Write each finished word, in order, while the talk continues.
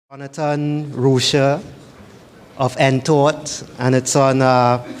Jonathan Rocher of Enthought, and it's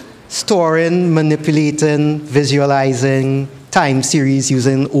on storing, manipulating, visualizing time series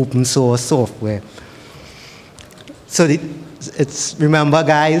using open source software. So it's remember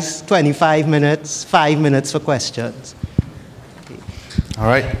guys, 25 minutes, 5 minutes for questions. All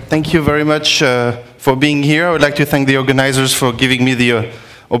right, thank you very much for being here. I would like to thank the organizers for giving me the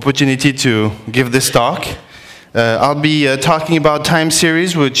opportunity to give this talk. I'll be talking about time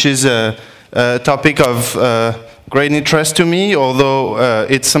series, which is a topic of great interest to me, although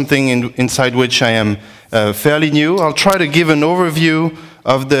it's something inside which I am fairly new. I'll try to give an overview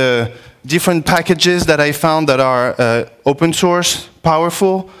of the different packages that I found that are open source,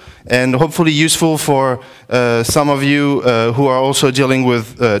 powerful, and hopefully useful for some of you who are also dealing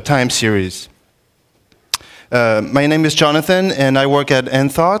with time series. My name is Jonathan, and I work at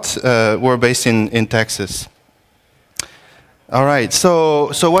Enthought. We're based in Texas. All right, so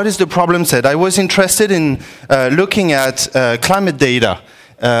what is the problem set? I was interested in looking at climate data.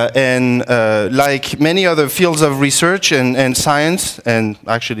 And like many other fields of research and science, and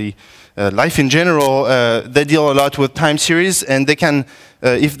actually life in general, they deal a lot with time series, and they can,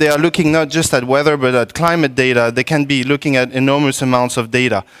 if they are looking not just at weather but at climate data, they can be looking at enormous amounts of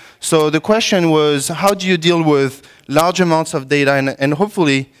data. So the question was, how do you deal with large amounts of data? And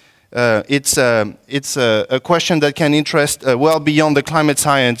hopefully it's a question that can interest well beyond the climate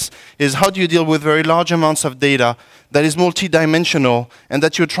science, is how do you deal with very large amounts of data that is multidimensional and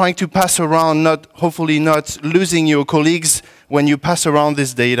that you're trying to pass around, hopefully not losing your colleagues when you pass around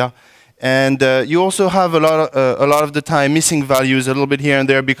this data. And you also have a lot of the time missing values a little bit here and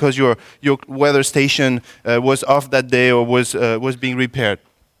there because your weather station was off that day or was being repaired.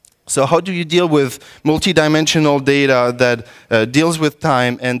 So how do you deal with multidimensional data that deals with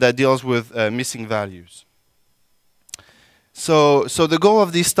time and that deals with missing values? So the goal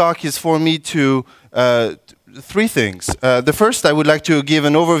of this talk is for me to three things. The first, I would like to give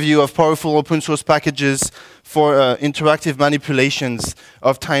an overview of powerful open source packages for interactive manipulations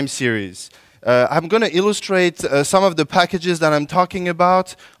of time series. I'm going to illustrate some of the packages that I'm talking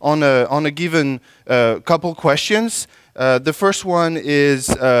about on a given couple questions. The first one is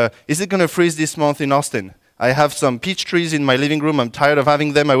it going to freeze this month in Austin? I have some peach trees in my living room. I'm tired of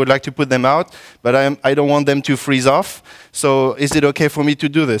having them. I would like to put them out, but I don't want them to freeze off. So is it okay for me to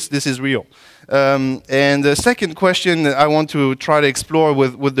do this? This is real. And the second question I want to try to explore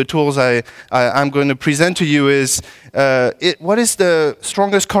with the tools I'm going to present to you is, what is the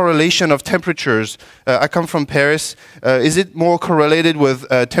strongest correlation of temperatures? I come from Paris. Is it more correlated with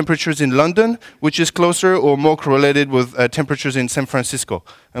temperatures in London, which is closer, or more correlated with temperatures in San Francisco?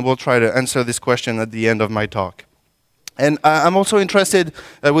 And we'll try to answer this question at the end of my talk. And I'm also interested,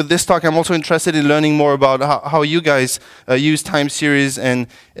 with this talk, I'm also interested in learning more about how you guys use time series and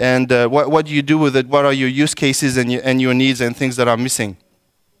what do you do with it, what are your use cases and your needs and things that are missing.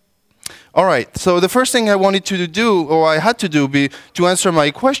 All right, so the first thing I wanted to do, or I had to do to answer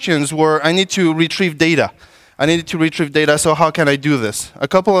my questions, were I need to retrieve data. I needed to retrieve data, so how can I do this? A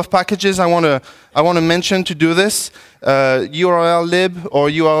couple of packages I want to mention to do this. URL-lib or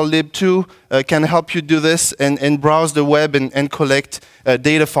URL-lib2 can help you do this and browse the web and collect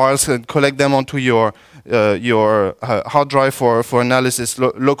data files and collect them onto your hard drive for analysis,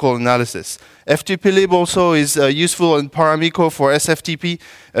 local analysis. FTP-lib also is useful in Paramiko for SFTP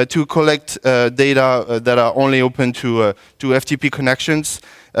to collect data that are only open to FTP connections.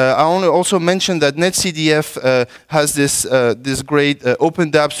 I want to also mention that NetCDF has this great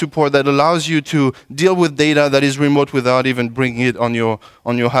OpenDAP support that allows you to deal with data that is remote without even bringing it on your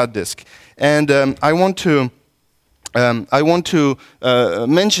hard disk. And I want to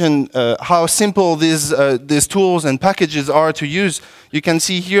mention how simple these tools and packages are to use. You can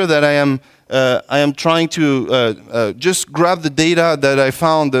see here that I am trying to just grab the data that I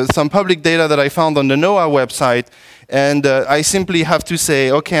found, some public data that I found on the NOAA website, and I simply have to say,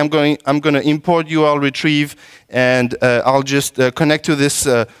 okay, I'm going to import URL retrieve, and I'll just connect to this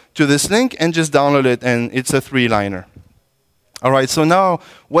link and just download it, and it's a 3-liner. All right, so now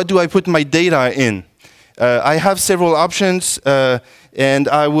what do I put my data in? I have several options, and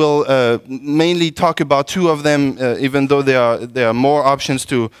I will mainly talk about 2 of them, even though there are more options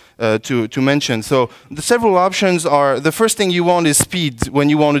to mention. So the several options are, the first thing you want is speed when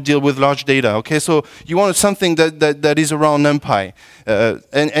you want to deal with large data. Okay, so you want something that is around NumPy,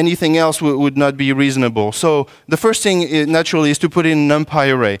 and anything else would not be reasonable. So the first thing naturally is to put in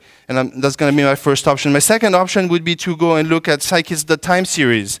NumPy array, and that's going to be my first option. My second option would be to go and look at scikit-time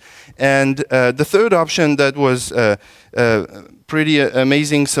series, and the third option that was pretty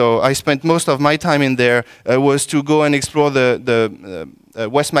amazing, so I spent most of my time in there, was to go and explore the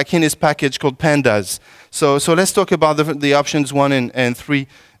Wes McInnes package called pandas. So let's talk about the options 1 and 3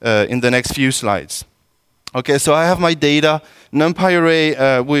 in the next few slides. Okay, so I have my data. NumPy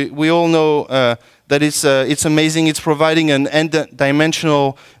array, we all know that it's amazing. It's providing an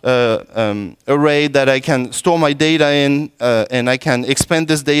n-dimensional array that I can store my data in, and I can expand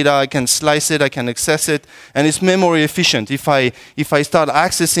this data, I can slice it, I can access it, and it's memory efficient. If I start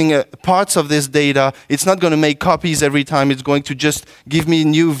accessing parts of this data, it's not going to make copies every time. It's going to just give me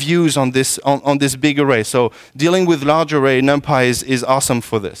new views on this big array. So dealing with large array, NumPy is awesome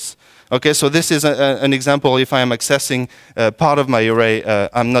for this. Okay, so this is an example. If I am accessing part of my array,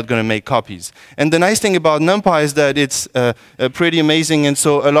 I'm not going to make copies. And the nice thing about NumPy is that it's pretty amazing, and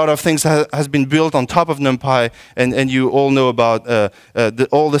so a lot of things has been built on top of NumPy, and you all know about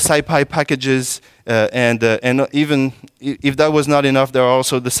all the SciPy packages, and even if that was not enough, there are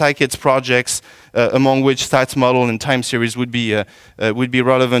also the scikits projects, among which stats model and time series would be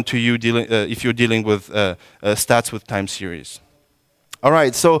relevant to you if you're dealing with stats with time series. All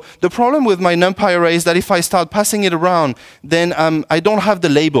right, so the problem with my NumPy array is that if I start passing it around, then I don't have the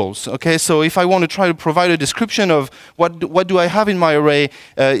labels, okay? So if I want to try to provide a description of what do I have in my array,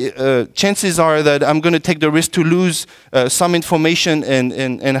 chances are that I'm going to take the risk to lose some information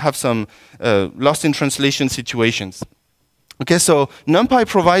and have some lost in translation situations. Okay, so NumPy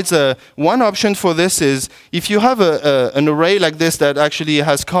provides one option for this is if you have an array like this that actually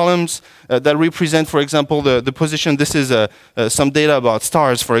has columns that represent, for example, the position. This is some data about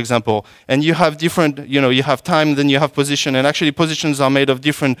stars, for example, and you have different, you have time, then you have position, and actually positions are made of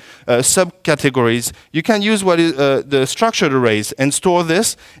different subcategories. You can use what is the structured arrays and store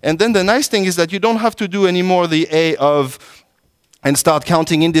this, and then the nice thing is that you don't have to do anymore the A of and start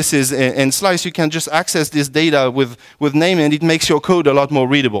counting indices and slice. You can just access this data with name, and it makes your code a lot more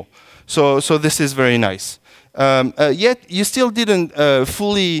readable. So this is very nice. Yet you still didn't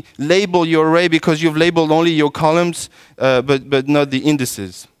fully label your array because you've labeled only your columns, but not the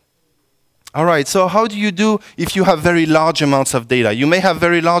indices. All right, so how do you do if you have very large amounts of data? You may have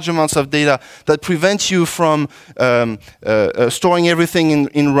very large amounts of data that prevent you from storing everything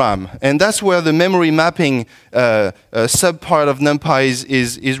in RAM. And that's where the memory mapping subpart of NumPy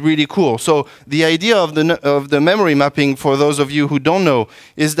is really cool. So the idea of the memory mapping, for those of you who don't know,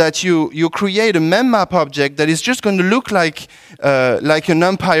 is that you create a memmap object that is just going to look like a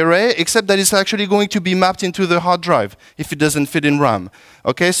NumPy array, except that it's actually going to be mapped into the hard drive if it doesn't fit in RAM.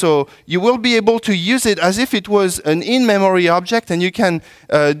 Okay, so you will be able to use it as if it was an in-memory object, and you can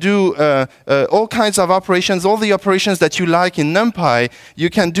do all kinds of operations, all the operations that you like in NumPy. You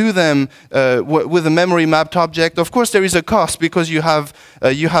can do them with a memory mapped object. Of course, there is a cost because you have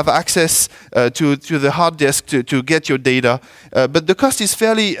access to the hard disk to get your data, but the cost is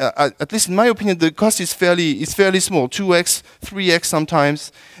fairly, at least in my opinion, the cost is fairly small, 2x, 3x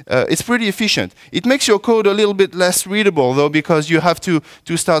sometimes. It's pretty efficient. It makes your code a little bit less readable though, because you have to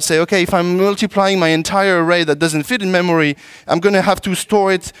start say, okay, if I'm multiplying my entire array that doesn't fit in memory, I'm going to have to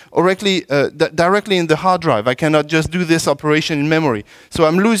store it directly in the hard drive. I cannot just do this operation in memory. So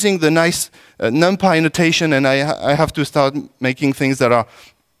I'm losing the nice NumPy notation, and I have to start making things that are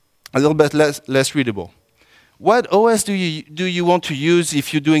a little bit less readable. What OS do you want to use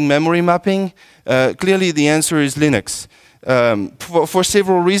if you're doing memory mapping? Clearly the answer is Linux. For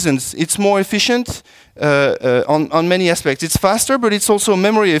several reasons. It's more efficient on many aspects. It's faster, but it's also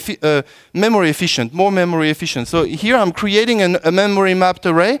memory efficient, more memory efficient. So here I'm creating a memory mapped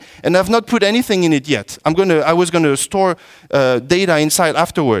array, and I've not put anything in it yet. I was going to store data inside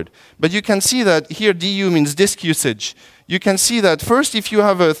afterward. But you can see that here DU means disk usage. You can see that first, if you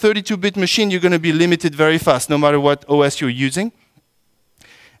have a 32-bit machine, you're going to be limited very fast, no matter what OS you're using.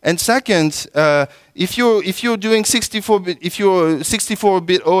 And second, if you're doing 64-bit, if you're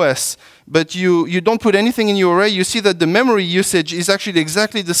 64-bit OS, but you don't put anything in your array, you see that the memory usage is actually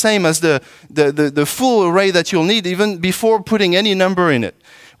exactly the same as the full array that you'll need, even before putting any number in it.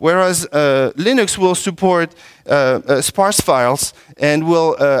 Whereas Linux will support sparse files and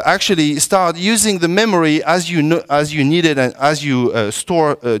will actually start using the memory as you need it and as you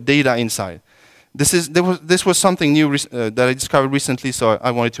store data inside. This was something new that I discovered recently, so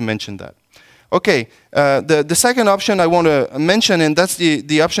I wanted to mention that. Okay, the second option I want to mention, and that's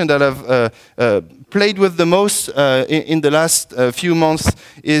the option that I've played with the most in the last few months,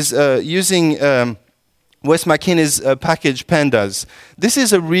 is using Wes McInnes package pandas. This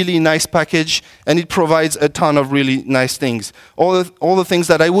is a really nice package, and it provides a ton of really nice things. All the things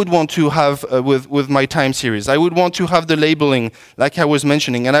that I would want to have with my time series. I would want to have the labeling, like I was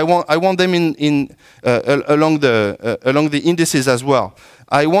mentioning, and I want them along the indices as well.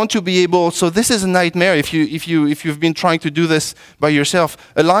 I want to be able, so this is a nightmare if you've been trying to do this by yourself.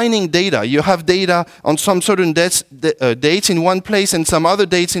 Aligning data, you have data on some certain dates in one place and some other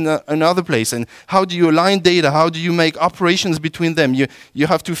dates in another place. And how do you align data? How do you make operations between them? You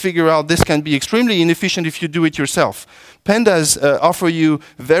have to figure out. This can be extremely inefficient if you do it yourself. Pandas offer you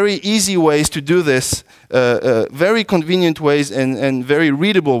very easy ways to do this, very convenient ways and very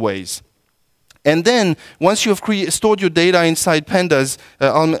readable ways. And then, once you have stored your data inside Pandas,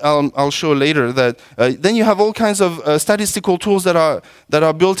 I'll show later that then you have all kinds of statistical tools that are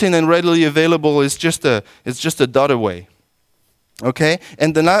built in and readily available. It's just a dot away. Okay,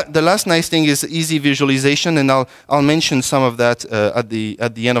 and the last nice thing is easy visualization, and I'll mention some of that at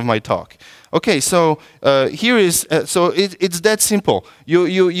the end of my talk. Okay, so here is it's that simple.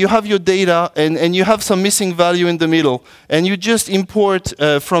 You have your data and you have some missing value in the middle, and you just import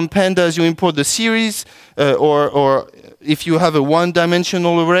from Pandas. You import the series, or if you have a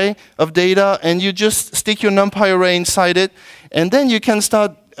one-dimensional array of data, and you just stick your NumPy array inside it, and then you can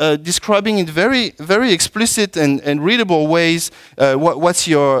start describing in very explicit and readable ways what's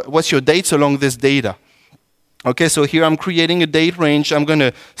your dates along this data. Okay, so here I'm creating a date range. I'm going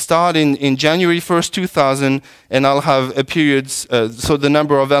to start in January 1st, 2000, and I'll have a periods. So the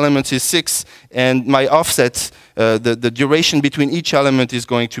number of elements is 6, and my offsets, the duration between each element is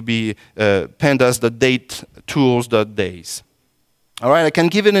going to be pandas.datetools.days. All right, I can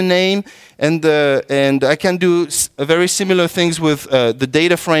give it a name, and I can do very similar things with the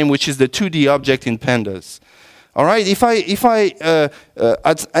data frame, which is the 2D object in Pandas. All right, if I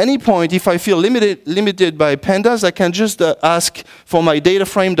at any point, if I feel limited by Pandas, I can just ask for my data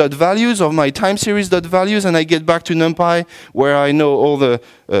frame.values or my time series.values, and I get back to NumPy, where I know all the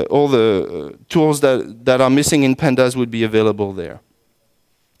tools that are missing in Pandas would be available there.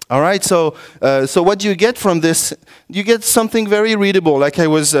 All right, so what do you get from this? You get something very readable. Like I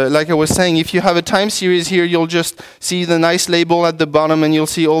was saying, if you have a time series here, you'll just see the nice label at the bottom, and you'll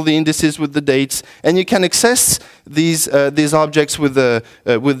see all the indices with the dates, and you can access these objects with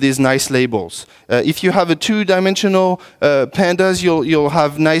these nice labels. If you have a two-dimensional Pandas, you'll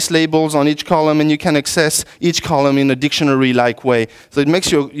have nice labels on each column, and you can access each column in a dictionary-like way. So it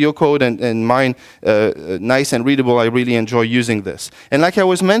makes your code and mine nice and readable. I really enjoy using this. And like I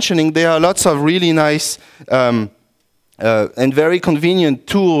was mentioning, there are lots of really nice and very convenient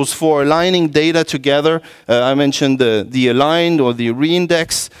tools for aligning data together. I mentioned the aligned or the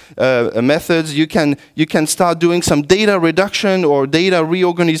reindex methods. You can start doing some data reduction or data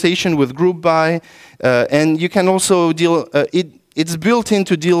reorganization with group by, and you can also deal. It's built in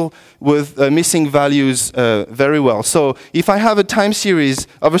to deal with missing values very well. So if I have a time series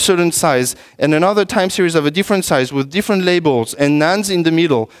of a certain size and another time series of a different size with different labels and nans in the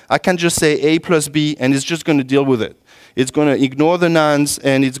middle, I can just say A plus B, and it's just going to deal with it. It's going to ignore the nans,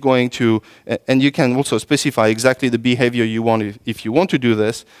 and it's going to, and you can also specify exactly the behavior you want if you want to do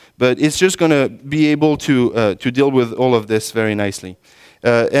this, but it's just going to be able to deal with all of this very nicely.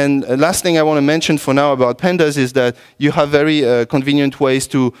 And last thing I want to mention for now about Pandas is that you have very convenient ways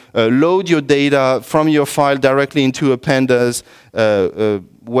to load your data from your file directly into a Pandas,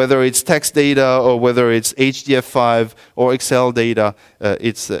 whether it's text data or whether it's HDF5 or Excel data,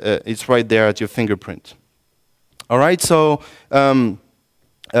 it's right there at your fingerprint. All right, so the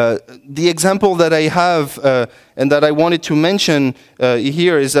example that I have and that I wanted to mention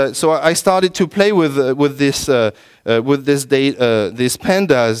here is that so I started to play with this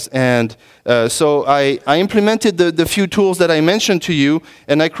Pandas, and so I implemented the few tools that I mentioned to you,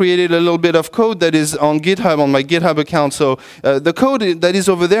 and I created a little bit of code that is on GitHub, on my GitHub account. So the code that is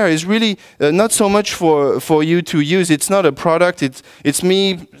over there is really not so much for you to use. It's not a product. It's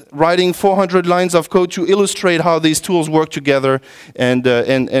me writing 400 lines of code to illustrate how these tools work together and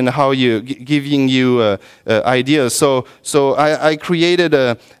how giving you ideas. So I created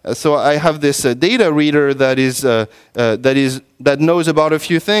so I have this data reader that knows about a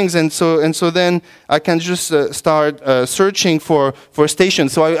few things, and so then I can just start searching for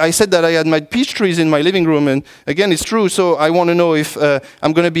stations. So I said that I had my peach trees in my living room, and again, it's true. So I want to know if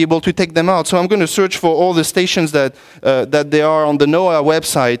I'm going to be able to take them out. So I'm going to search for all the stations that they are on the NOAA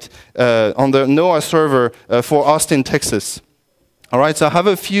website, on the NOAA server for Austin, Texas. All right. So I have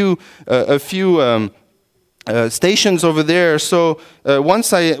a few stations over there. So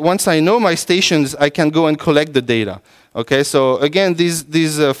once I know my stations, I can go and collect the data. Okay, so again,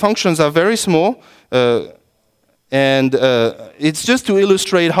 these functions are very small, and it's just to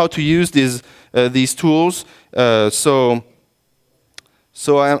illustrate how to use these tools. So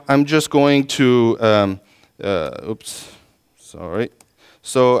I'm just going to oops, sorry.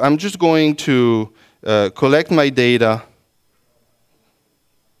 So I'm just going to collect my data.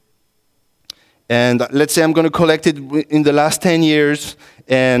 And let's say I'm going to collect it in the last 10 years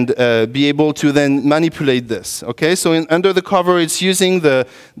and be able to then manipulate this. Okay, so under the cover, it's using the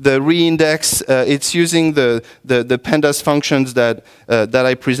reindex, it's using the pandas functions that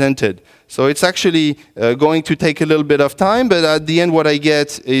I presented. So it's actually going to take a little bit of time, but at the end, what I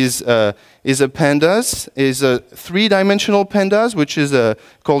get is a pandas, is a 3-dimensional pandas, which is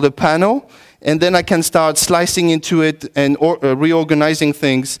called a panel. And then I can start slicing into it and reorganizing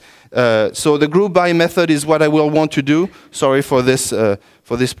things. So the group by method is what I will want to do. Sorry for this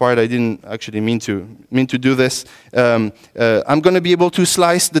part. I didn't actually mean to do this. I'm going to be able to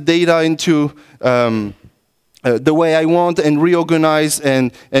slice the data into the way I want and reorganize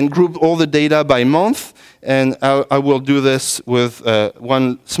and group all the data by month. And I will do this with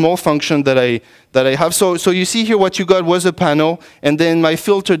one small function that I have. So you see here what you got was a panel, and then my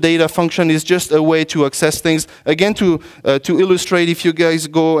filter data function is just a way to access things. Again, to illustrate, if you guys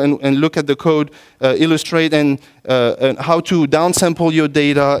go and look at the code, illustrate and how to downsample your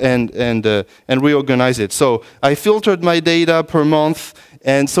data and reorganize it. So I filtered my data per month.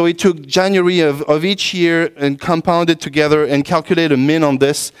 And so it took January of each year and compounded together and calculated a min on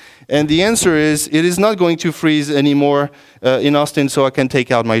this. And the answer is, it is not going to freeze anymore in Austin, so I can take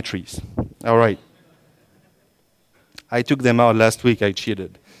out my trees. All right. I took them out last week. I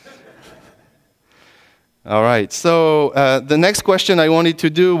cheated. All right. So the next question I wanted to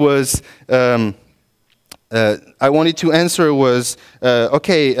do was, I wanted to answer was,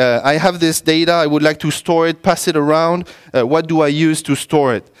 okay, I have this data, I would like to store it, pass it around. What do I use to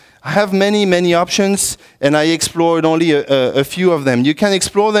store it? I have many options, and I explored only a few of them. You can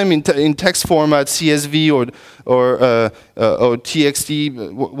explore them in text format, CSV or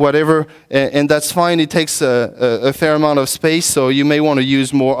TXT, whatever, and that's fine. It takes a fair amount of space, so you may want to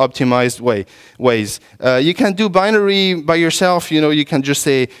use more optimized ways. You can do binary by yourself. You know, you can just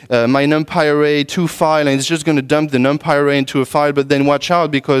say my NumPy array to file, and it's just going to dump the NumPy array into a file. But then watch out,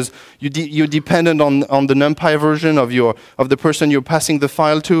 because you're dependent on the NumPy version of the person you're passing the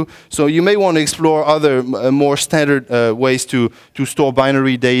file to. So you may want to explore other more standard ways to store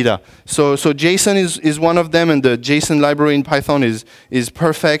binary data. So JSON is one of them, and the JSON library in Python is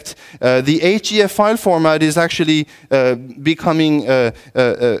perfect. The HDF file format is actually becoming a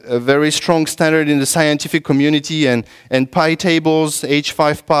very strong standard in the scientific community, and PyTables,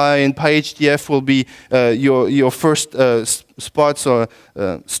 H5Py, and PyHDF will be your first spots or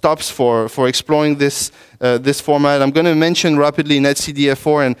stops for exploring this format. I'm going to mention rapidly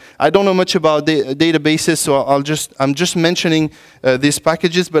NetCDF4, and I don't know much about databases, so I'm just mentioning these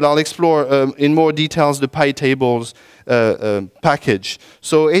packages, but I'll explore in more details the PyTables package.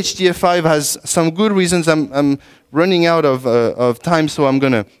 So HDF5 has some good reasons. I'm running out of time, so I'm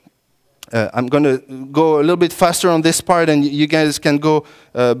going to go a little bit faster on this part, and you guys can go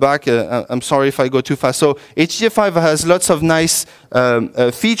back. I'm sorry if I go too fast. So HDF5 has lots of nice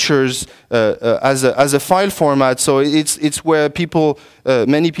features as a file format. So it's where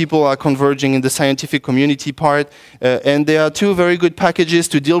many people are converging in the scientific community part. And there are two very good packages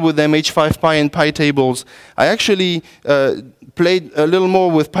to deal with them, H5Py and PyTables. I actually played a little more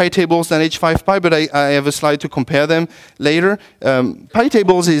with PyTables than H5Py, but I have a slide to compare them later.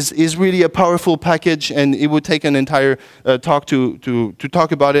 PyTables is really a powerful package, and it would take an entire talk to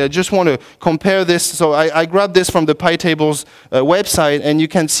talk about it. I just want to compare this. So I grabbed this from the PyTables website, and you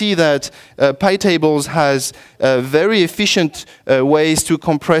can see that PyTables has very efficient ways to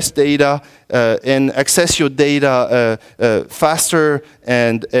compress data and access your data faster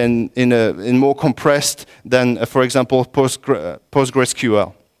and in more compressed than, for example,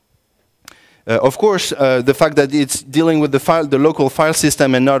 PostgreSQL. Of course, the fact that it's dealing with the local file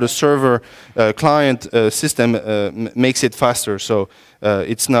system and not a server client system makes it faster. So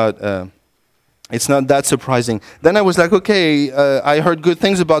it's not that surprising. Then I was like, okay, I heard good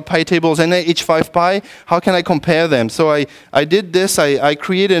things about PyTables and H5Py. How can I compare them? So I did this. I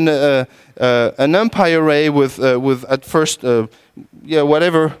created an NumPy array with at first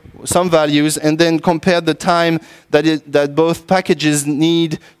whatever, some values, and then compared the time that both packages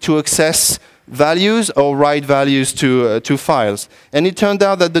need to access values or write values to files. And it turned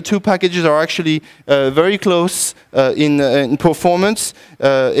out that the two packages are actually very close in performance,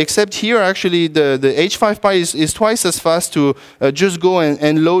 except here actually the H5Py is twice as fast to just go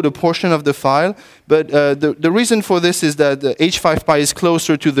and load a portion of the file. But the reason for this is that the H5Py is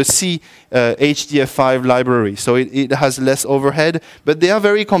closer to the C HDF5 library, so it has less overhead. But they are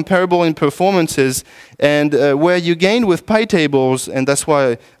very comparable in performances. And where you gain with PyTables, and that's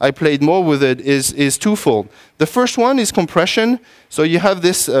why I played more with it, is twofold. The first one is compression. So you have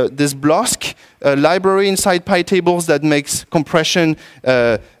this BLOSK library inside PyTables that makes compression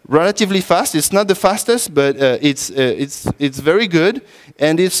relatively fast. It's not the fastest, but it's very good,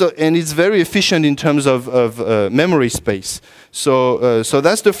 and it's very efficient in terms of memory space. So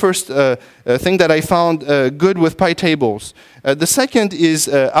that's the first thing that I found good with PyTables. The second is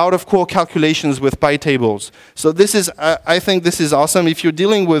out-of-core calculations with PyTables. So this is, I think this is awesome. If you're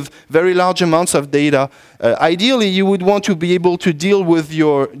dealing with very large amounts of data, ideally you would want to be able to deal with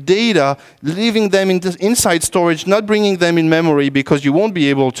your data, leaving them inside storage, not bringing them in memory because you won't be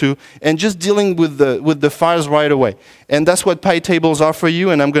able to, and just dealing with the files right away. And that's what PyTables are for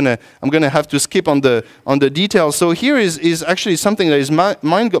you. And I'm gonna have to skip on the details. So here is actually something that is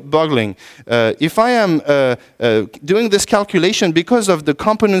mind-boggling. If I am doing this calculation because of the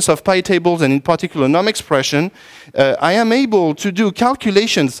components of PyTables and in particular num expression, I am able to do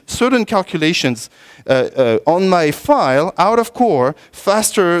calculations, certain calculations on my file out of core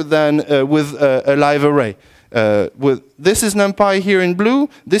faster than with a live array. This is NumPy here in blue.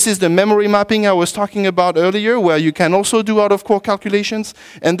 This is the memory mapping I was talking about earlier, where you can also do out-of-core calculations.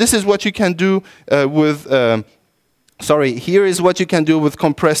 And this is what you can do with, here is what you can do with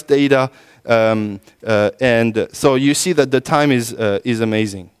compressed data. And so you see that the time is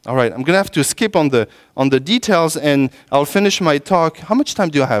amazing. All right, I'm going to have to skip on the details, and I'll finish my talk. How much time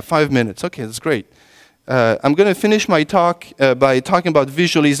do I have? 5 minutes. Okay, that's great. I'm going to finish my talk by talking about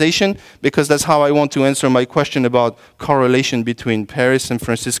visualization, because that's how I want to answer my question about correlation between Paris, San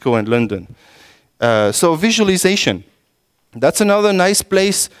Francisco, and London. So visualization, that's another nice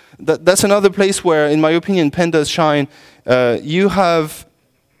place. That's another place where, in my opinion, pandas shine. You have,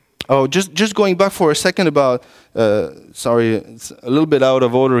 just going back for a second about, sorry, it's a little bit out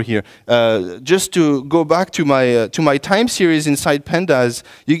of order here. Just to go back to my time series inside pandas,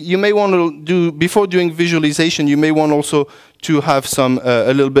 you may want to do, before doing visualization, you may want also to have some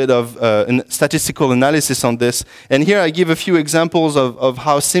a little bit of statistical analysis on this. And here I give a few examples of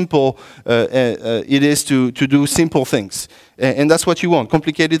how simple it is to do simple things. And that's what you want.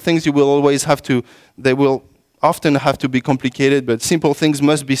 Complicated things, you will always have to, they will often have to be complicated, but simple things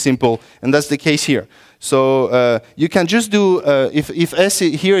must be simple, and that's the case here. So you can just do, if S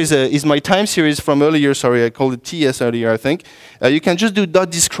here is my time series from earlier, sorry, I called it TS earlier, I think. You can just do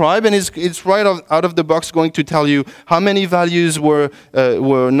 .describe, and it's right out of the box going to tell you how many values were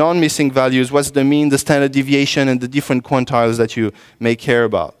non-missing values, what's the mean, the standard deviation, and the different quantiles that you may care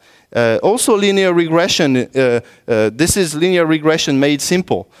about. Also linear regression, this is linear regression made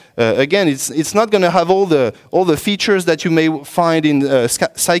simple. Again, it's not going to have all the features that you may find in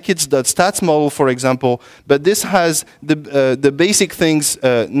scikits.stats model, for example, but this has the basic things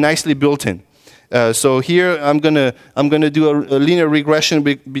nicely built in. So here I'm gonna do a linear regression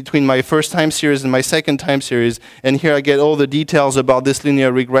between my first time series and my second time series, and here I get all the details about this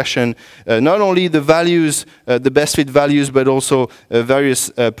linear regression. Not only the values, the best fit values, but also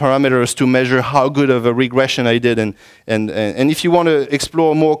various parameters to measure how good of a regression I did. And if you want to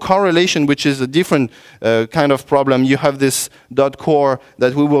explore more correlation, which is a different kind of problem, you have this .core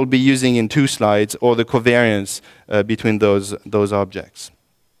that we will be using in 2 slides, or the covariance between those objects.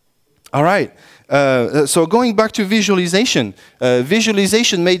 All right. So going back to visualization,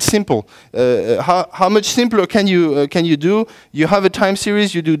 visualization made simple. How much simpler can you do? You have a time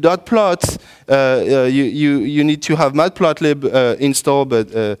series. You do dot plots. You need to have matplotlib installed,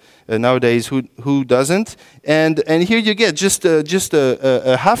 but nowadays who doesn't? And here you get just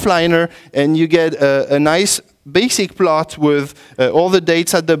a half-liner, and you get a nice basic plot with all the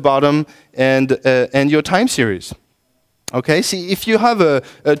dates at the bottom and your time series. Okay, see, if you have a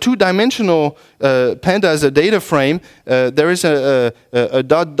 2-dimensional panda as a data frame, there is a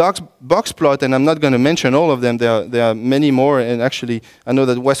box plot, and I'm not going to mention all of them. There are many more, and actually, I know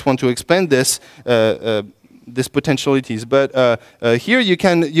that Wes wants to expand this. These potentialities, but here you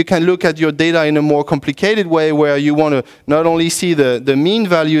can look at your data in a more complicated way, where you want to not only see the mean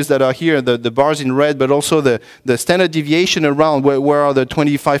values that are here, the bars in red, but also the standard deviation around, where are the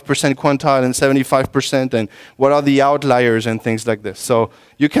 25% quantile and 75%, and what are the outliers and things like this. So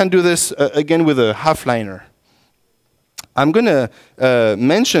you can do this again with a half-liner. I'm going to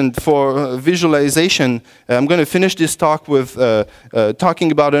mention for visualization, I'm going to finish this talk with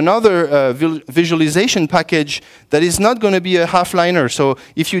talking about another visualization package that is not going to be a half-liner. So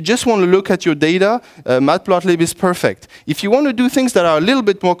if you just want to look at your data, matplotlib is perfect. If you want to do things that are a little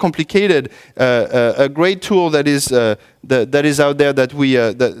bit more complicated, a great tool that is that is out there that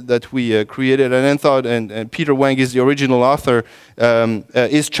we created and thought, and Peter Wang is the original author,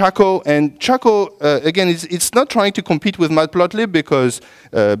 is Chaco. And Chaco, again, it's not trying to compete with Matplotlib because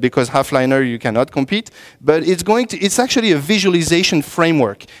Halfliner you cannot compete, but it's actually a visualization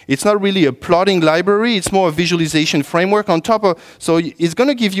framework. It's not really a plotting library, it's more a visualization framework on top of, so it's going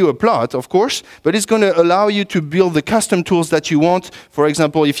to give you a plot, of course, but it's going to allow you to build the custom tools that you want. For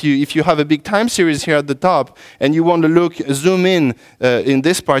example, if you have a big time series here at the top and you want to zoom in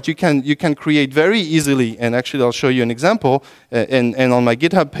this part, you can create very easily, and actually I'll show you an example, and on my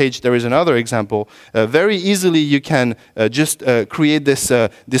GitHub page there is another example. Very easily you can just create this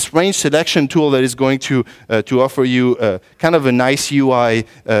range selection tool that is going to offer you kind of a nice UI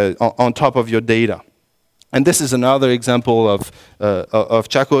on top of your data. And this is another example of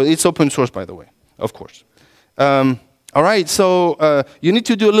Chaco. It's open source, by the way, of course. All right, so you need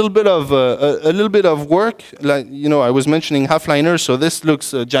to do a little bit of work. Like, you know, I was mentioning Halfliner, so this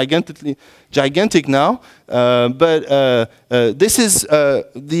looks gigantic now. But this is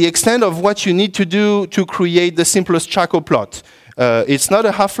the extent of what you need to do to create the simplest Chaco plot. It's not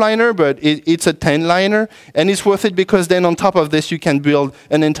a Halfliner, but it's a 10-liner, and it's worth it because then on top of this you can build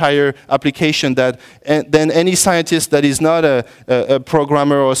an entire application that then any scientist that is not a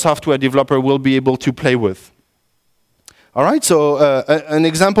programmer or a software developer will be able to play with. All right, so an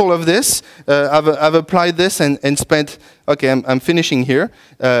example of this, I've applied this and spent, okay, I'm finishing here.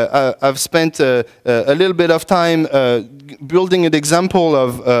 I've spent a little bit of time building an example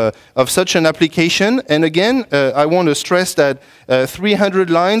of such an application. And again, I want to stress that 300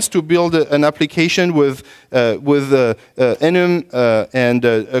 lines to build an application with enum and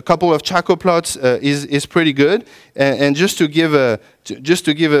a couple of Chaco plots is pretty good. And just to give a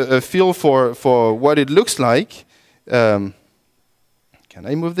feel for what it looks like. Can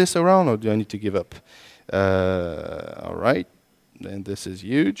I move this around or do I need to give up? All right, and this is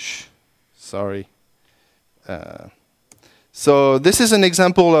huge. Sorry. So this is an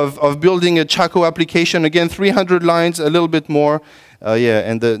example of building a Chaco application. Again, 300 lines, a little bit more. Yeah,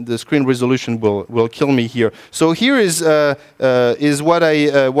 and the screen resolution will kill me here. So here is what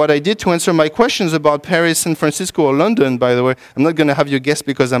I did to answer my questions about Paris, San Francisco, or London. By the way, I'm not going to have you guess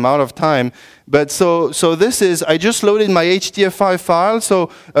because I'm out of time. But so this is, I just loaded my HDF5 file. So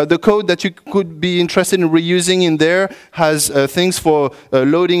the code that you could be interested in reusing in there has things for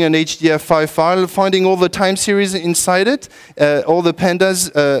loading an HDF5 file, finding all the time series inside it, all the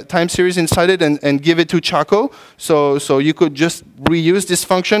pandas time series inside it, and give it to Chaco. So you could just reuse this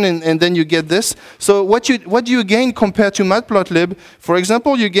function, and then you get this. So what do you gain compared to Matplotlib? For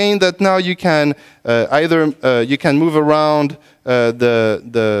example, you gain that now you can either you can move around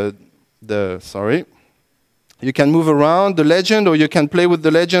you can move around the legend, or you can play with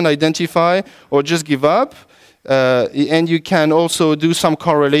the legend, identify, or just give up. And you can also do some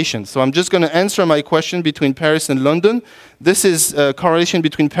correlation. So I'm just going to answer my question between Paris and London. This is correlation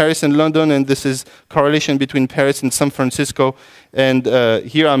between Paris and London, and this is correlation between Paris and San Francisco. And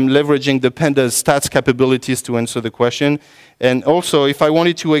here I'm leveraging the pandas stats capabilities to answer the question. And also, if I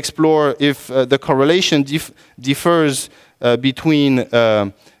wanted to explore if the correlation differs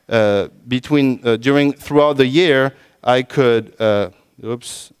throughout the year, I could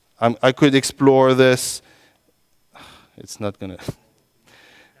I could explore this. It's not gonna.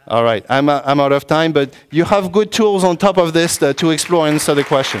 All right, I'm out of time, but you have good tools on top of this to explore and answer the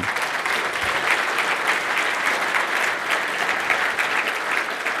question.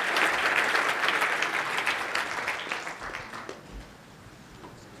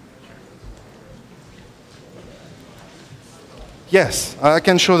 Yes, I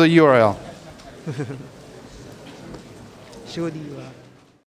can show the URL. Show the URL.